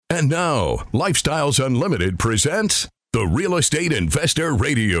And now, Lifestyles Unlimited presents the Real Estate Investor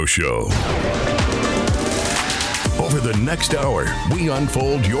Radio Show. Over the next hour, we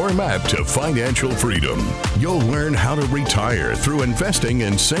unfold your map to financial freedom. You'll learn how to retire through investing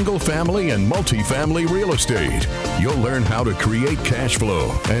in single-family and multifamily real estate. You'll learn how to create cash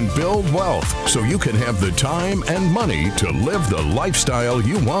flow and build wealth so you can have the time and money to live the lifestyle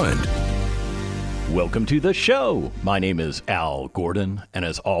you want. Welcome to the show. My name is Al Gordon, and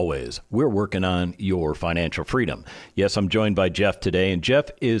as always, we're working on your financial freedom. Yes, I'm joined by Jeff today, and Jeff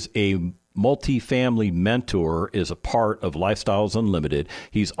is a multifamily mentor, is a part of Lifestyles Unlimited.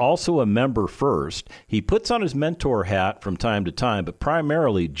 He's also a member first. He puts on his mentor hat from time to time, but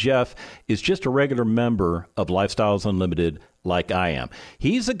primarily Jeff is just a regular member of Lifestyles Unlimited like I am.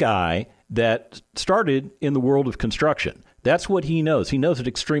 He's a guy that started in the world of construction. That's what he knows. He knows it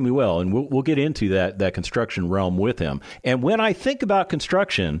extremely well, and we'll get into that construction realm with him. And when I think about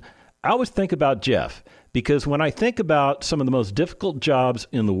construction, I always think about Jeff, because when I think about some of the most difficult jobs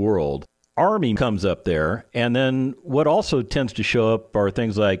in the world, Army comes up there, and then what also tends to show up are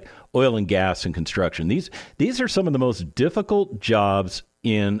things like oil and gas and construction. These are some of the most difficult jobs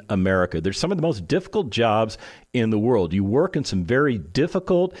in America. They're some of the most difficult jobs in the world. You work in some very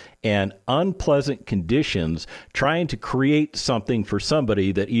difficult and unpleasant conditions trying to create something for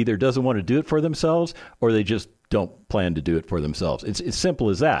somebody that either doesn't want to do it for themselves or they just don't plan to do it for themselves. It's as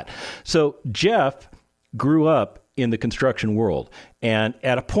simple as that. So Jeff grew up in the construction world, and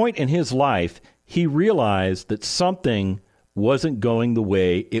at a point in his life, he realized that something wasn't going the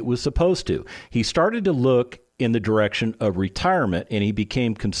way it was supposed to. He started to look in the direction of retirement, and he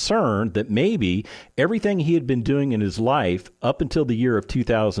became concerned that maybe everything he had been doing in his life up until the year of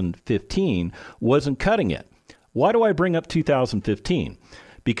 2015 wasn't cutting it. Why do I bring up 2015?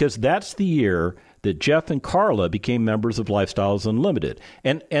 Because that's the year that Jeff and Carla became members of Lifestyles Unlimited.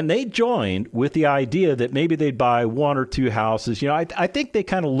 And they joined with the idea that maybe they'd buy one or two houses. You know, I think they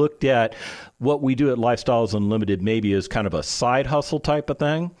kind of looked at what we do at Lifestyles Unlimited maybe as kind of a side hustle type of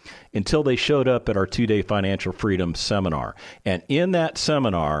thing until they showed up at our 2-day financial freedom seminar. And in that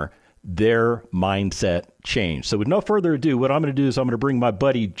seminar, their mindset changed. So with no further ado, what I'm going to do is I'm going to bring my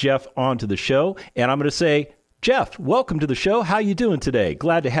buddy Jeff onto the show, and I'm going to say, Jeff, welcome to the show. How you doing today?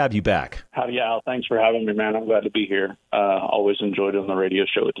 Glad to have you back. Howdy, Al. Thanks for having me, man. I'm glad to be here. Always enjoyed on the radio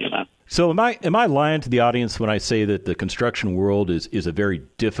show with you, man. So am I lying to the audience when I say that the construction world is a very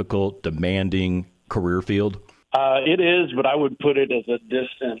difficult, demanding career field? It is, but I would put it as a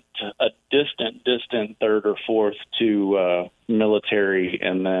distant third or fourth to military,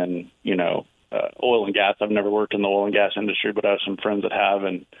 and then, oil and gas. I've never worked in the oil and gas industry, but I have some friends that have,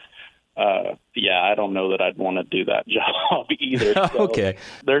 and I don't know that I'd want to do that job either. So okay.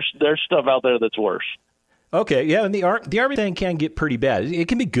 There's stuff out there that's worse. Okay, yeah, and the Army thing can get pretty bad. It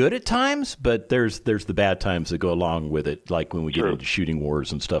can be good at times, but there's the bad times that go along with it, like when we get into shooting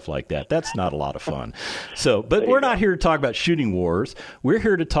wars and stuff like that. That's not a lot of fun. So, but we're not here to talk about shooting wars. We're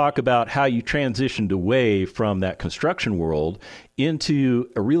here to talk about how you transitioned away from that construction world into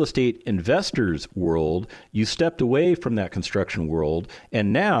a real estate investor's world. You stepped away from that construction world,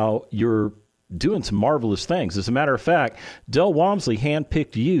 and now you're doing some marvelous things. As a matter of fact, Del Walmsley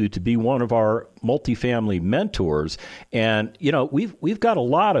handpicked you to be one of our multifamily mentors. And, we've got a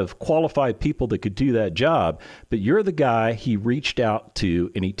lot of qualified people that could do that job, but you're the guy he reached out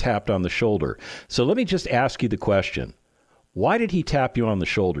to and he tapped on the shoulder. So let me just ask you the question. Why did he tap you on the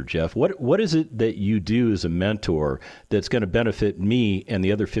shoulder, Jeff? What is it that you do as a mentor that's going to benefit me and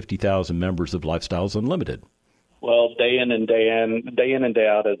the other 50,000 members of Lifestyles Unlimited? Well, day in and day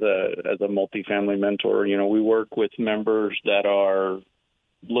out as a multifamily mentor, we work with members that are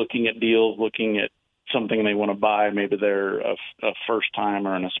looking at deals, looking at something they want to buy. Maybe they're a first time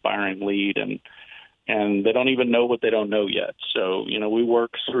or an aspiring lead, and they don't even know what they don't know yet. So, we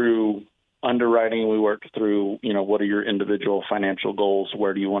work through underwriting. We work through, what are your individual financial goals?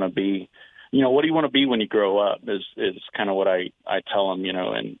 Where do you want to be? What do you want to be when you grow up is kind of what I tell them,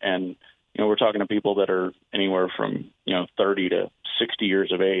 and we're talking to people that are anywhere from, 30 to 60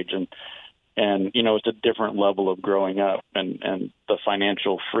 years of age. And it's a different level of growing up and the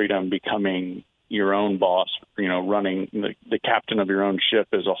financial freedom, becoming your own boss, running the captain of your own ship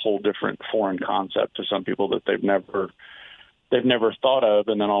is a whole different foreign concept to some people that they've never thought of.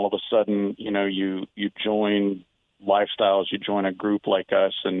 And then all of a sudden, you join Lifestyles, you join a group like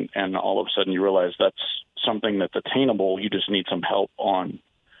us, and all of a sudden you realize that's something that's attainable. You just need some help on,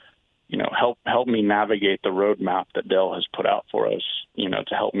 help me navigate the roadmap that Dell has put out for us,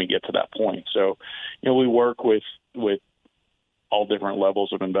 to help me get to that point. So, we work with all different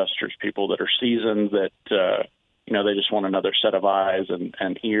levels of investors, people that are seasoned, that they just want another set of eyes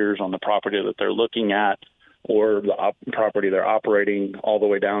and ears on the property that they're looking at, or the property they're operating, all the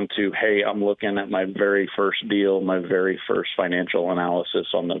way down to, hey, I'm looking at my very first deal, my very first financial analysis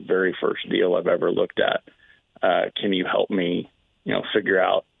on the very first deal I've ever looked at. Can you help me, figure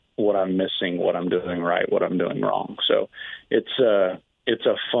out what I'm missing, what I'm doing right, what I'm doing wrong? So it's a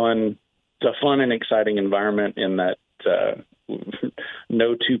fun and exciting environment in that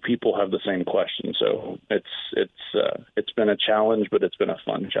no two people have the same question. So it's been a challenge, but it's been a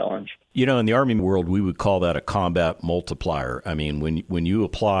fun challenge. In the Army world, we would call that a combat multiplier. I mean, when you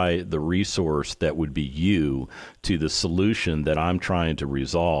apply the resource that would be you to the solution that I'm trying to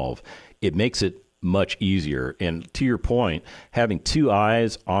resolve, it makes it much easier. And to your point, having two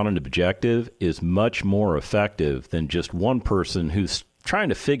eyes on an objective is much more effective than just one person who's trying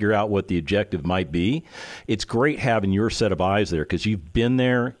to figure out what the objective might be. It's great having your set of eyes there because you've been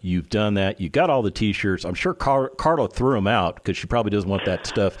there, you've done that, you got all the T-shirts. I'm sure Carla threw them out because she probably doesn't want that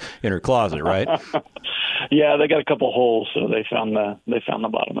stuff in her closet, right? Yeah, they got a couple holes, so they found the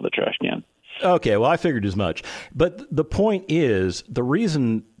bottom of the trash can. Okay, well, I figured as much. But the point is, the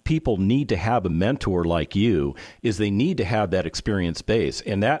reason people need to have a mentor like you is they need to have that experience base.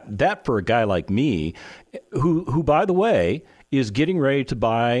 And that for a guy like me, who by the way, is getting ready to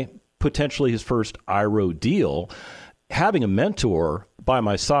buy potentially his first IRO deal, having a mentor by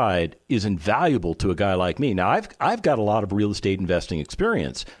my side is invaluable to a guy like me. Now, I've got a lot of real estate investing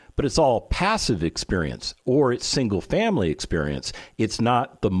experience, but it's all passive experience, or it's single family experience. It's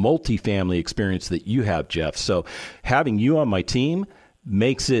not the multifamily experience that you have, Jeff. So having you on my team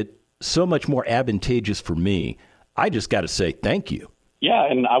makes it so much more advantageous for me. I just got to say thank you. Yeah,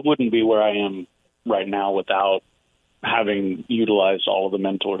 and I wouldn't be where I am right now without having utilized all of the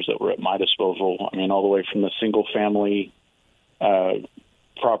mentors that were at my disposal. I mean, all the way from the single family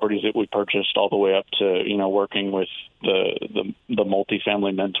properties that we purchased all the way up to, working with the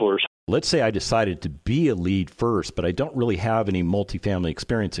multifamily mentors. Let's say I decided to be a lead first, but I don't really have any multifamily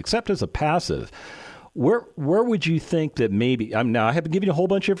experience except as a passive. Where would you think that maybe, now I have given you a whole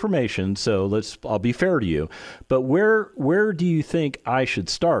bunch of information, so I'll be fair to you, but where do you think I should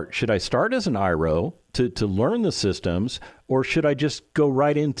start? Should I start as an IRO to learn the systems, or should I just go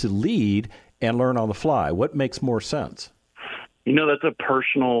right into lead and learn on the fly? What makes more sense? That's a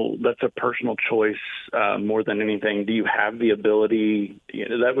personal choice more than anything. Do you have the ability?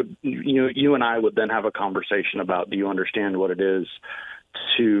 You and I would then have a conversation about, do you understand what it is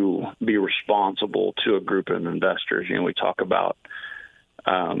to be responsible to a group of investors? We talk about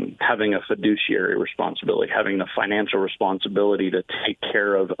having a fiduciary responsibility, having the financial responsibility to take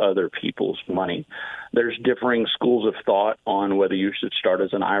care of other people's money. There's differing schools of thought on whether you should start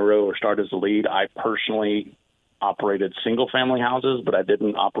as an IRO or start as a lead. I personally operated single family houses, but I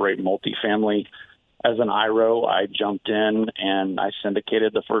didn't operate multifamily as an IRO. I jumped in and I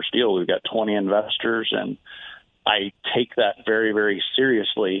syndicated the first deal. We've got 20 investors, and I take that very, very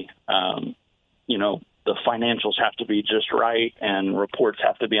seriously. The financials have to be just right, and reports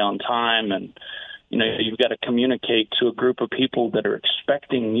have to be on time. And, you've got to communicate to a group of people that are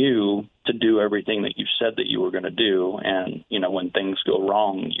expecting you to do everything that you said that you were going to do. And, when things go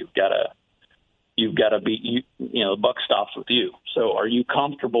wrong, you've got to be, the buck stops with you. So are you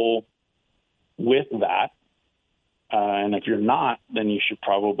comfortable with that? And if you're not, then you should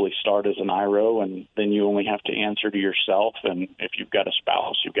probably start as an IRO, and then you only have to answer to yourself. And if you've got a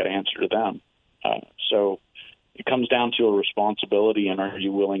spouse, you've got to answer to them. So it comes down to a responsibility, and are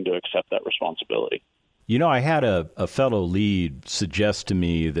you willing to accept that responsibility? I had a fellow lead suggest to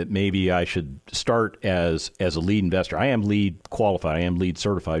me that maybe I should start as a lead investor. I am lead qualified. I am lead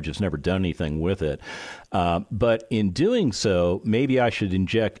certified. Just never done anything with it. But in doing so, maybe I should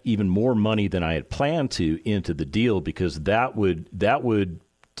inject even more money than I had planned to into the deal, because that would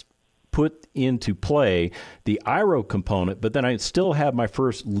put into play the IRO component, but then I'd still have my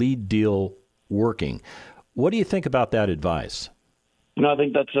first lead deal working. What do you think about that advice? I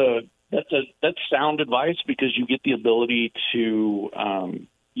think that's sound advice, because you get the ability to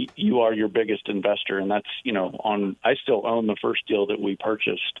you are your biggest investor, and that's I still own the first deal that we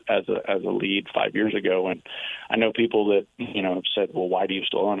purchased as a lead 5 years ago, and I know people that have said, well, why do you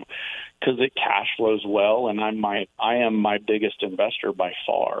still own it? Because it cash flows well, and I am my biggest investor by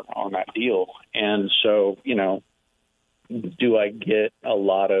far on that deal, and so do I get a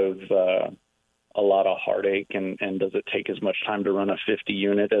lot of heartache, and does it take as much time to run a 50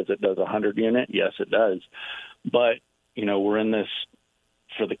 unit as it does a 100 unit? Yes, it does. But, we're in this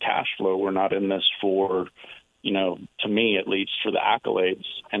for the cash flow. We're not in this for, to me, at least, for the accolades.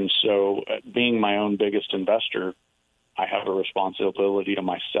 And so being my own biggest investor, I have a responsibility to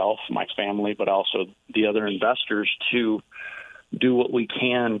myself, my family, but also the other investors to do what we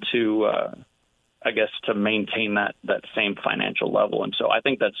can to, to maintain that same financial level. And so I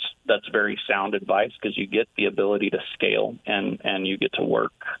think that's very sound advice, because you get the ability to scale and you get to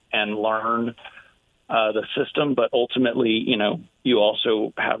work and learn the system. But ultimately, you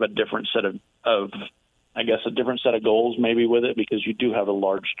also have a different set of a different set of goals maybe with it, because you do have a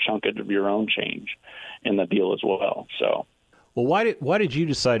large chunk of your own change in the deal as well. So, well, why did you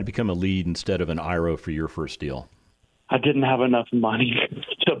decide to become a lead instead of an IRO for your first deal? I didn't have enough money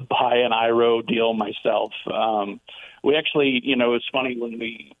to buy an IRO deal myself. We actually, it's funny,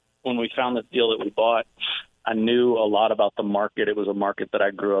 when we found this deal that we bought, I knew a lot about the market. It was a market that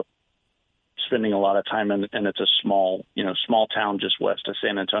I grew up spending a lot of time in, and it's a small town just west of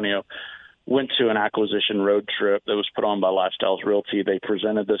San Antonio. Went to an acquisition road trip that was put on by Lifestyles Realty. They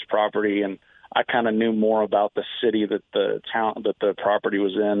presented this property, and I kind of knew more about the city that the property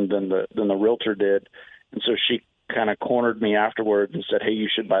was in than the realtor did. And so she kind of cornered me afterwards and said, "Hey, you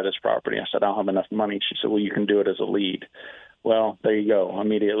should buy this property." I said, "I don't have enough money." She said, "Well, you can do it as a lead." Well, there you go.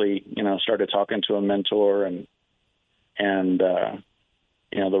 Immediately, started talking to a mentor, and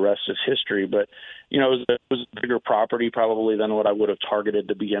the rest is history. But, it was a bigger property probably than what I would have targeted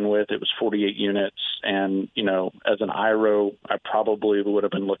to begin with. It was 48 units. And, as an IRO, I probably would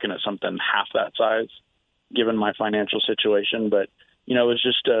have been looking at something half that size given my financial situation. But, it was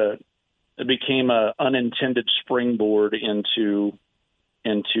just it became a unintended springboard into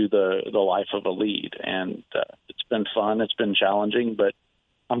the life of a lead. And it's been fun. It's been challenging, but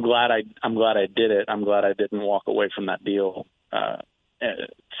I'm glad I did it. I'm glad I didn't walk away from that deal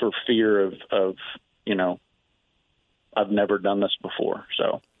for fear of I've never done this before.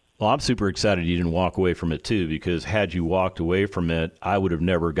 So, well, I'm super excited you didn't walk away from it too, because had you walked away from it, I would have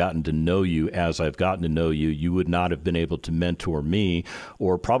never gotten to know you as I've gotten to know you. You would not have been able to mentor me,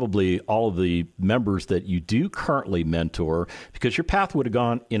 or probably all of the members that you do currently mentor, because your path would have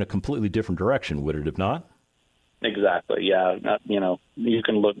gone in a completely different direction, would it have not? Exactly. Yeah. You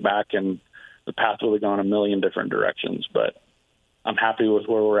can look back and the path would have gone a million different directions, but I'm happy with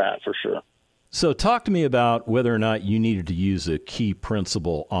where we're at for sure. So talk to me about whether or not you needed to use a key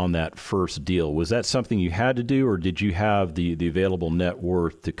principal on that first deal. Was that something you had to do, or did you have the available net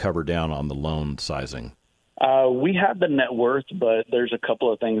worth to cover down on the loan sizing? We had the net worth, but there's a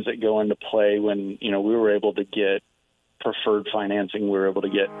couple of things that go into play when, we were able to get preferred financing. We were able to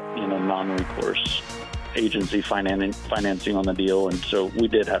get, non-recourse agency financing on the deal. And so we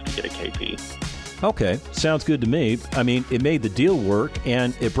did have to get a KP. Okay, sounds good to me. I mean, it made the deal work,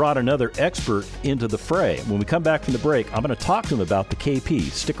 and it brought another expert into the fray. When we come back from the break, I'm going to talk to him about the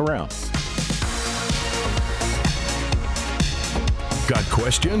KP. Stick around. Got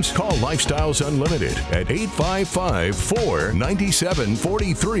questions? Call Lifestyles Unlimited at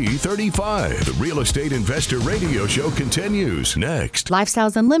 855-497-4335. The Real Estate Investor Radio Show continues next.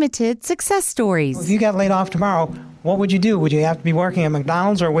 Lifestyles Unlimited Success Stories. If you got laid off tomorrow, what would you do? Would you have to be working at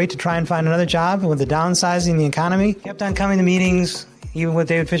McDonald's or wait to try and find another job with the downsizing the economy? Kept on coming to meetings, even with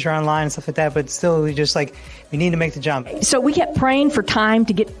David Fisher online and stuff like that, but still we just we need to make the jump. So we kept praying for time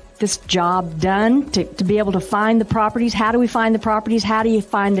to get this job done, to be able to find the properties. How do we find the properties? How do you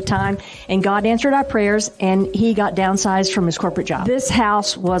find the time? And God answered our prayers, and he got downsized from his corporate job. This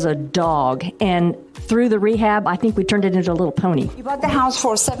house was a dog, and through the rehab, I think we turned it into a little pony. You bought the house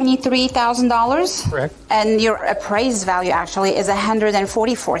for $73,000? Correct. And your appraised value actually is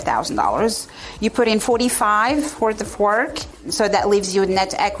 $144,000. You put in $45,000 worth of work, so that leaves you a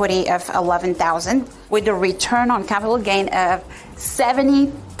net equity of $11,000 with a return on capital gain of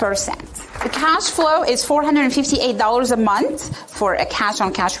 70%. The cash flow is $458 a month for a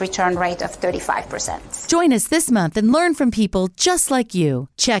cash-on-cash return rate of 35%. Join us this month and learn from people just like you.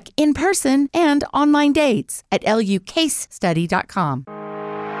 Check in person and online dates at lucasestudy.com.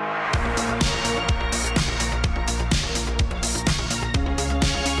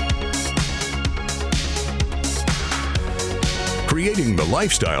 Creating the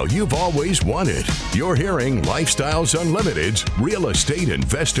lifestyle you've always wanted. You're hearing Lifestyles Unlimited's Real Estate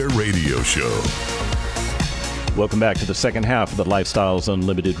Investor Radio Show. Welcome back to the second half of the Lifestyles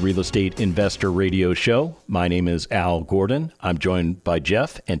Unlimited Real Estate Investor Radio Show. My name is Al Gordon. I'm joined by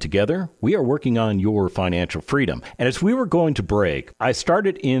Jeff, and together we are working on your financial freedom. And as we were going to break, I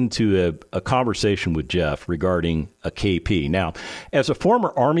started into a conversation with Jeff regarding a KP. Now, as a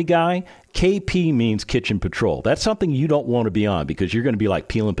former Army guy, KP means kitchen patrol. That's something you don't want to be on, because you're going to be like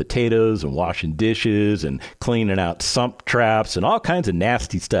peeling potatoes and washing dishes and cleaning out sump traps and all kinds of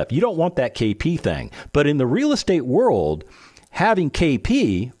nasty stuff. You don't want that KP thing. But in the real estate world, having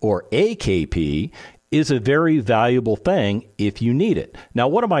KP or a KP is a very valuable thing if you need it. Now,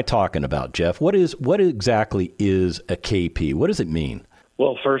 what am I talking about, Jeff? What exactly is a KP? What does it mean?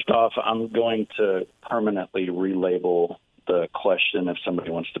 Well, first off, I'm going to permanently relabel the question if somebody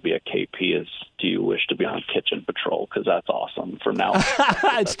wants to be a KP is, do you wish to be on kitchen patrol? Because that's awesome from now on.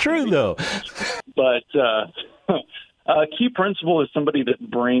 It's true, though. But a key principal is somebody that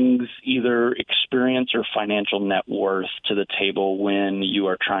brings either experience or financial net worth to the table when you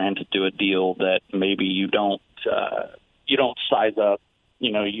are trying to do a deal that maybe you don't size up.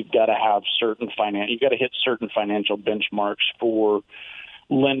 You know, you've got to have you've got to hit certain financial benchmarks for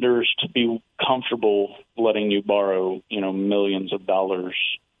lenders to be comfortable letting you borrow, millions of dollars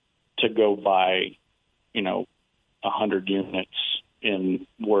to go buy, 100 units in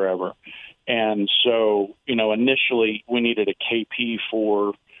wherever. And so, initially we needed a KP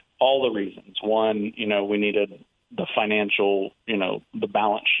for all the reasons. One, we needed the financial, the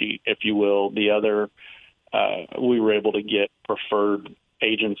balance sheet, if you will. The other, we were able to get preferred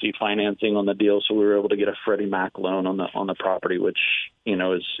agency financing on the deal, so we were able to get a Freddie Mac loan on the property, which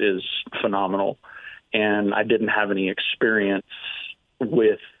is phenomenal. And I didn't have any experience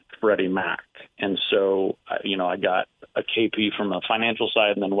with Freddie Mac, and so I got a KP from the financial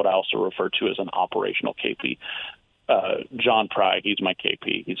side, and then what I also refer to as an operational KP. John Pry, he's my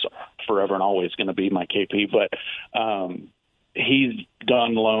KP. He's forever and always going to be my KP, but he's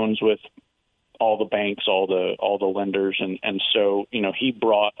done loans with all the banks, all the lenders. And so, he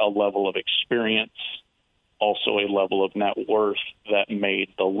brought a level of experience, also a level of net worth that made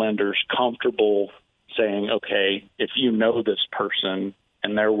the lenders comfortable saying, okay, if you know this person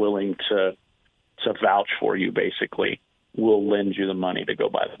and they're willing to vouch for you, basically, we'll lend you the money to go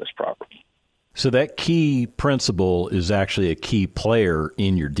buy this property. So that key principal is actually a key player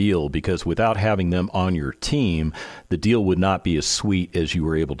in your deal, because without having them on your team, the deal would not be as sweet as you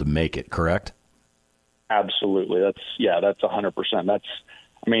were able to make it, correct? Absolutely. That's 100%.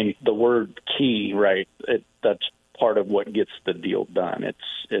 The word key, right? That's part of what gets the deal done.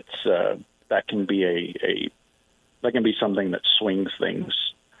 That can be something that swings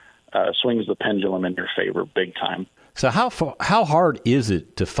the pendulum in your favor big time. So how hard is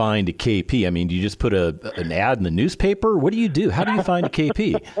it to find a KP? I mean, do you just put an ad in the newspaper? What do you do? How do you find a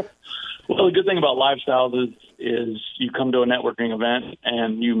KP? Well, the good thing about Lifestyles is you come to a networking event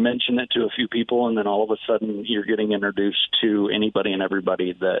and you mention it to a few people, and then all of a sudden you're getting introduced to anybody and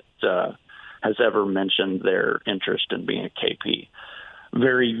everybody that has ever mentioned their interest in being a KP.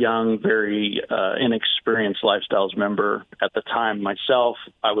 Very young, very inexperienced Lifestyles member at the time. Myself,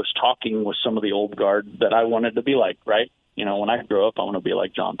 I was talking with some of the old guard that I wanted to be like, right? When I grow up, I want to be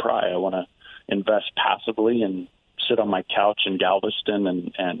like John Pry. I want to invest passively and sit on my couch in Galveston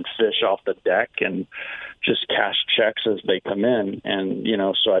and fish off the deck and just cash checks as they come in. And,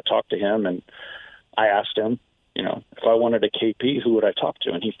 so I talked to him and I asked him, if I wanted a KP, who would I talk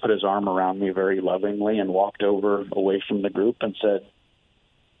to? And he put his arm around me very lovingly and walked away from the group and said,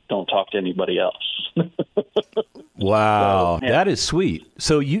 don't talk to anybody else. Wow. So, yeah. That is sweet.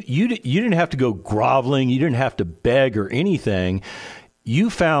 So you didn't have to go groveling. You didn't have to beg or anything.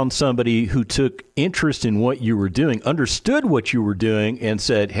 You found somebody who took interest in what you were doing, understood what you were doing, and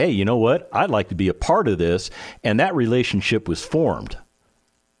said, hey, you know what? I'd like to be a part of this. And that relationship was formed.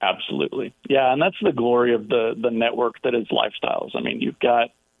 Absolutely. Yeah, and that's the glory of the network that is Lifestyles. I mean, you've got,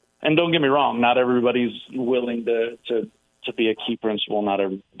 and don't get me wrong, not everybody's willing to be a key principal. Not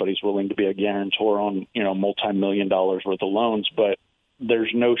everybody's willing to be a guarantor on, multi-million dollars worth of loans, but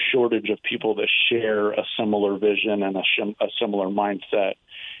there's no shortage of people that share a similar vision and a similar mindset.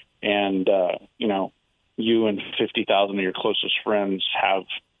 And, you and 50,000 of your closest friends have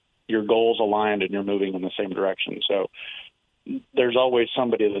your goals aligned and you're moving in the same direction. So there's always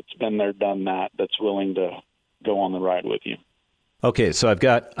somebody that's been there, done that, that's willing to go on the ride with you. Okay, so I've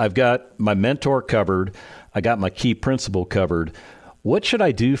got my mentor covered. I got my key principal covered. What should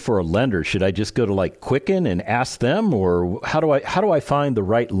I do for a lender? Should I just go to Quicken and ask them, or how do I find the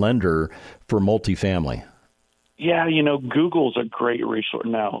right lender for multifamily? Yeah, Google's a great resource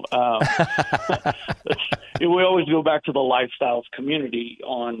now. We always go back to the Lifestyles community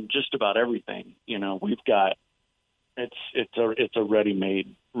on just about everything. We've got it's a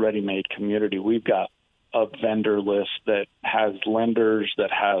ready-made community. We've got a vendor list that has lenders,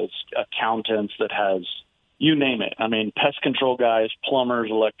 that has accountants, that has you name it. I mean, pest control guys, plumbers,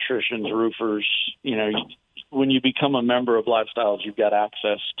 electricians, roofers. When you become a member of Lifestyles, you've got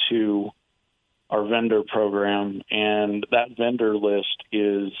access to our vendor program, and that vendor list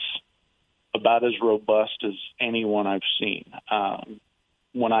is about as robust as anyone I've seen.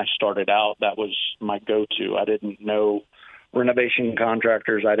 When I started out, that was my go-to. I didn't know renovation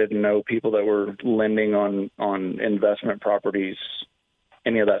contractors. I didn't know people that were lending on investment properties,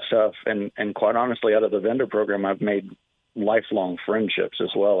 any of that stuff. And quite honestly, out of the vendor program, I've made lifelong friendships as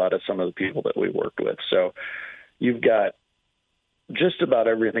well out of some of the people that we worked with. So you've got just about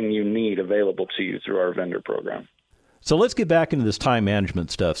everything you need available to you through our vendor program. So let's get back into this time management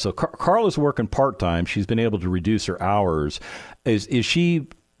stuff. So Carla's working part-time. She's been able to reduce her hours. Is she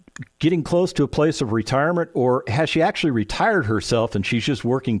getting close to a place of retirement, or has she actually retired herself and she's just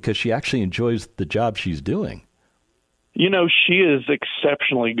working because she actually enjoys the job she's doing? You know, she is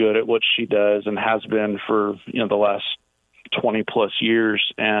exceptionally good at what she does and has been for, the last 20 plus years.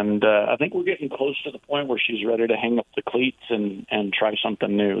 And I think we're getting close to the point where she's ready to hang up the cleats and try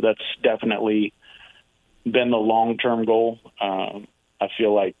something new. That's definitely been the long-term goal. I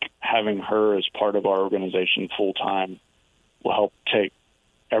feel like having her as part of our organization full-time will help take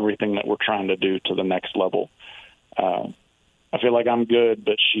everything that we're trying to do to the next level. I feel like I'm good,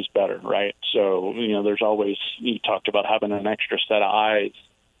 but she's better, right? So, there's always, you talked about having an extra set of eyes.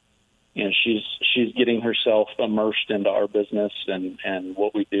 She's getting herself immersed into our business and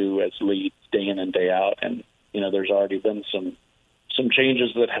what we do as leads day in and day out. And, there's already been some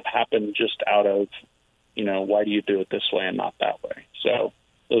changes that have happened just out of, why do you do it this way and not that way? So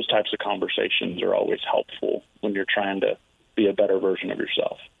those types of conversations are always helpful when you're trying to be a better version of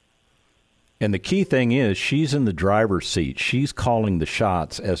yourself. And the key thing is she's in the driver's seat. She's calling the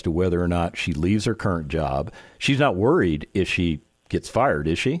shots as to whether or not she leaves her current job. She's not worried if she gets fired,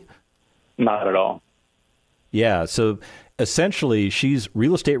 is she? Not at all. Yeah. So essentially, she's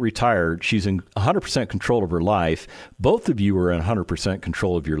real estate retired. She's in 100% control of her life. Both of you are in 100%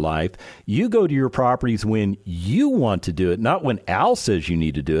 control of your life. You go to your properties when you want to do it, not when Al says you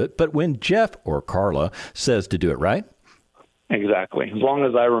need to do it, but when Jeff or Carla says to do it, right? Exactly. As long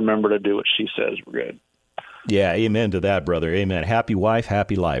as I remember to do what she says, we're good. Yeah, amen to that, brother. Amen. Happy wife,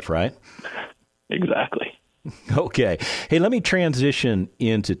 happy life, right? Exactly. Okay. Hey, let me transition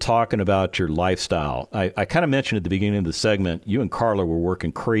into talking about your lifestyle. I kind of mentioned at the beginning of the segment, you and Carla were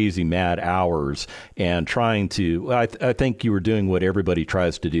working crazy mad hours and trying to, I think you were doing what everybody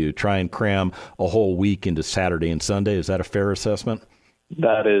tries to do, try and cram a whole week into Saturday and Sunday. Is that a fair assessment?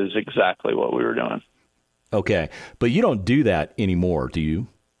 That is exactly what we were doing. Okay. But you don't do that anymore, do you?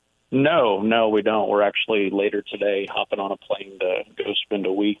 No, we don't. We're actually later today hopping on a plane to go spend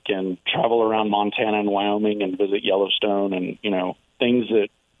a week and travel around Montana and Wyoming and visit Yellowstone and, things that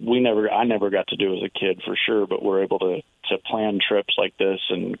I never got to do as a kid for sure, but we're able to plan trips like this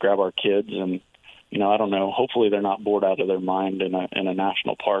and grab our kids and, I don't know, hopefully they're not bored out of their mind in a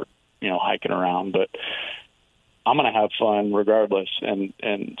national park, hiking around, but I'm going to have fun regardless. And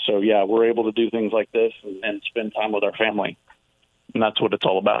so, yeah, we're able to do things like this and spend time with our family. And that's what it's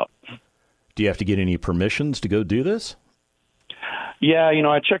all about. Do you have to get any permissions to go do this? Yeah,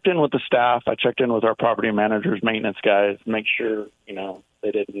 I checked in with the staff. I checked in with our property managers, maintenance guys, make sure,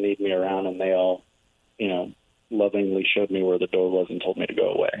 they didn't need me around, and they all, lovingly showed me where the door was and told me to go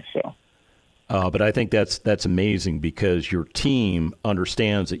away. So. But I think that's amazing because your team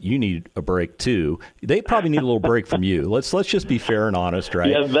understands that you need a break too. They probably need a little break from you. Let's just be fair and honest, right?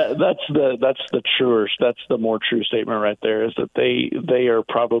 Yeah, that's the more true statement right there. Is that they are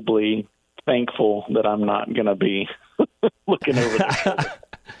probably thankful that I'm not going to be looking over their shoulder.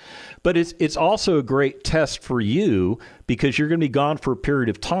 But it's also a great test for you because you're going to be gone for a period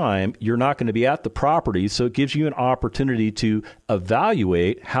of time. You're not going to be at the property, so it gives you an opportunity to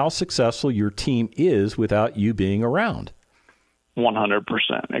evaluate how successful your team is without you being around. 100%,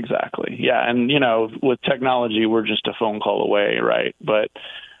 exactly. Yeah, and, with technology, we're just a phone call away, right? But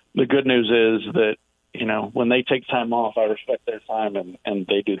the good news is that, when they take time off, I respect their time, and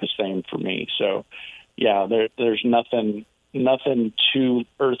they do the same for me. So, yeah, there's nothing too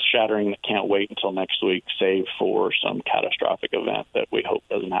earth-shattering that can't wait until next week, save for some catastrophic event that we hope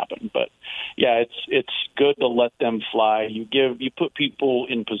doesn't happen. But yeah, it's good to let them fly. You put people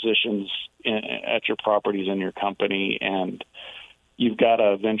in positions at your properties in your company, and you've got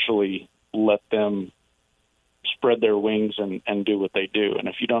to eventually let them spread their wings and do what they do. And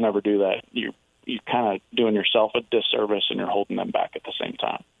if you don't ever do that, you're kind of doing yourself a disservice and you're holding them back at the same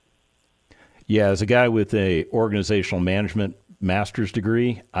time. Yeah, as a guy with a organizational management master's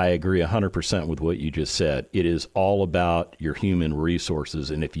degree, I agree 100% with what you just said. It is all about your human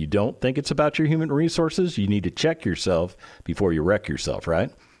resources. And if you don't think it's about your human resources, you need to check yourself before you wreck yourself, right?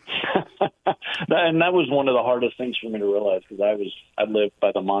 And that was one of the hardest things for me to realize because I lived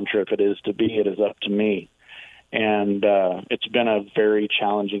by the mantra, if it is to be, it is up to me. And it's been a very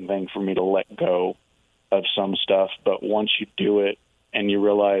challenging thing for me to let go of some stuff. But once you do it and you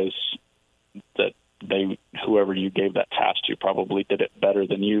realize that whoever whoever you gave that task to probably did it better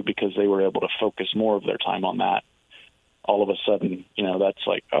than you because they were able to focus more of their time on that. All of a sudden, that's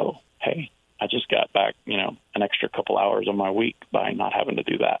like, oh, hey, I just got back, an extra couple hours of my week by not having to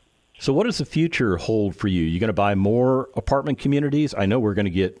do that. So what does the future hold for you? You going to buy more apartment communities? I know we're going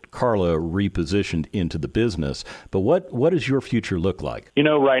to get Carla repositioned into the business, but what does your future look like?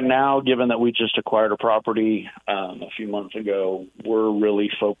 Right now, given that we just acquired a property a few months ago, we're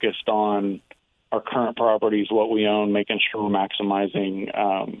really focused on our current properties, what we own, making sure we're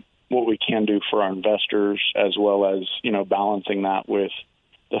maximizing what we can do for our investors, as well as, balancing that with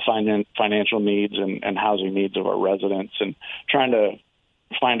the financial needs and housing needs of our residents, and trying to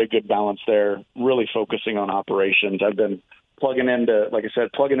find a good balance there, really focusing on operations. I've been plugging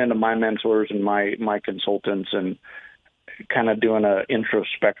into my mentors and my consultants and kind of doing an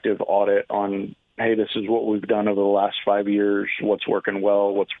introspective audit on, hey, this is what we've done over the last 5 years, what's working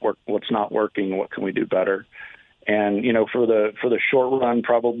well, what's not working, what can we do better. And, for the short run,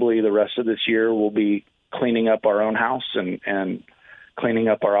 probably the rest of this year, we'll be cleaning up our own house and cleaning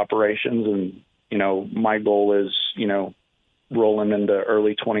up our operations. And, my goal is, rolling into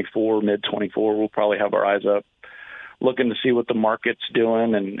early 24, mid 24, we'll probably have our eyes up, looking to see what the market's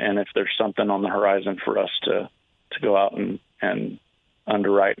doing and if there's something on the horizon for us to go out and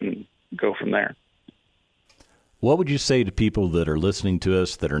underwrite and go from there. What would you say to people that are listening to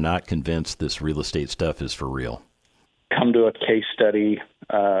us that are not convinced this real estate stuff is for real? Come to a case study,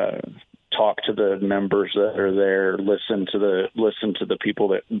 talk to the members that are there, listen to the people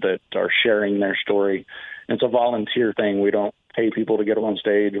that are sharing their story. It's a volunteer thing. We don't pay people to get on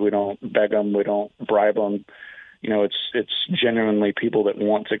stage. We don't beg them. We don't bribe them. It's genuinely people that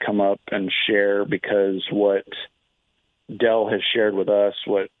want to come up and share, because what Dell has shared with us,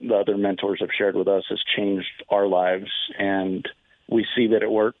 what the other mentors have shared with us, has changed our lives, and we see that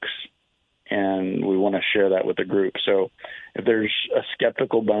it works, and we want to share that with the group. So if there's a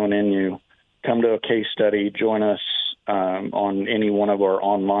skeptical bone in you, come to a case study, join us on any one of our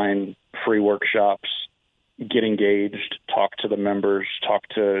online free workshops, get engaged, talk to the members, talk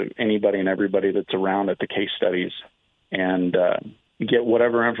to anybody and everybody that's around at the case studies, and get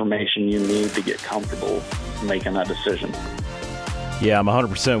whatever information you need to get comfortable making that decision. Yeah, I'm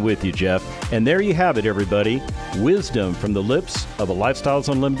 100% with you, Jeff. And there you have it, everybody. Wisdom from the lips of a Lifestyles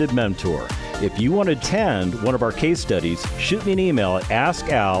Unlimited mentor. If you want to attend one of our case studies, shoot me an email at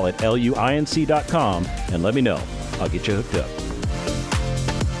askal@luinc.com and let me know. I'll get you hooked up.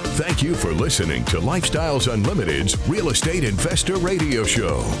 Thank you for listening to Lifestyles Unlimited's Real Estate Investor Radio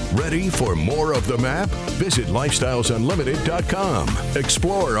Show. Ready for more of the map? Visit lifestylesunlimited.com.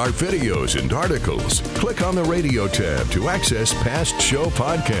 Explore our videos and articles. Click on the radio tab to access past show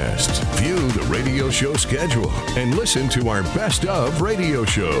podcasts. View the radio show schedule and listen to our best of radio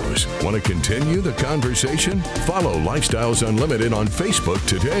shows. Want to continue the conversation? Follow Lifestyles Unlimited on Facebook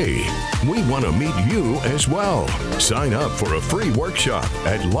today. We want to meet you as well. Sign up for a free workshop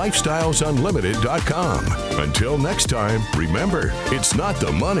at lifestylesunlimited.com. Until next time, remember, it's not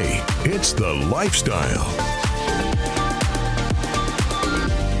the money, it's the lifestyle.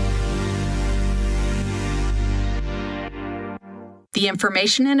 The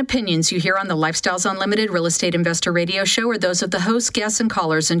information and opinions you hear on the Lifestyles Unlimited Real Estate Investor Radio Show are those of the hosts, guests, and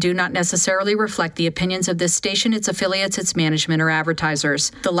callers and do not necessarily reflect the opinions of this station, its affiliates, its management, or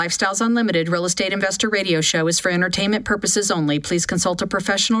advertisers. The Lifestyles Unlimited Real Estate Investor Radio Show is for entertainment purposes only. Please consult a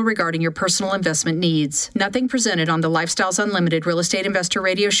professional regarding your personal investment needs. Nothing presented on the Lifestyles Unlimited Real Estate Investor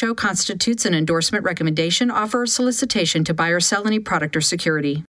Radio Show constitutes an endorsement, recommendation, offer, or solicitation to buy or sell any product or security.